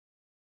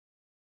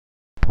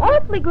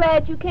Awfully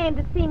glad you came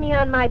to see me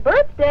on my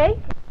birthday.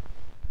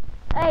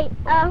 Hey,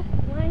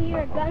 wanna hear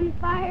a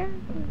gunfire?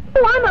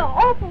 Oh, I'm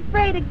awful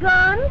afraid of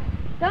guns.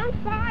 Don't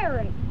fire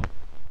it.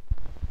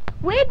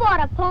 We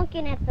bought a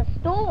pumpkin at the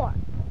store.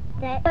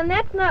 And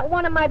that's not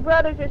one of my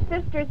brothers or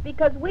sisters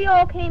because we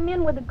all came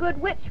in with a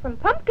good witch from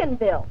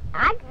Pumpkinville.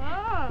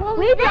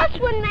 Well, that's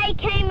when they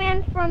came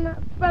in from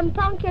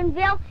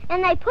Pumpkinville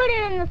and they put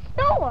it in the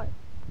store.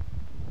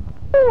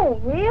 Oh,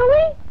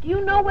 really? Do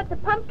you know what the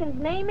pumpkin's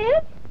name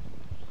is?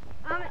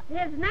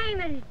 His name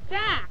is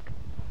Jack.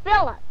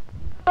 Philip.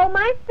 Oh,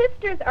 my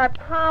sisters are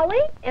Polly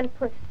and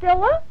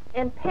Priscilla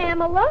and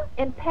Pamela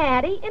and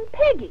Patty and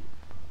Peggy.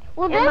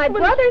 Well, and my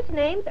brothers'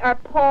 names are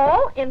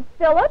Paul and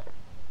Philip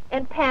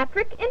and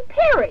Patrick and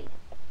Perry.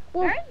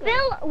 Well,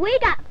 we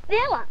got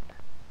Philip.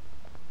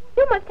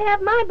 You must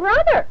have my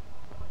brother.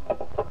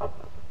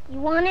 You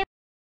want him?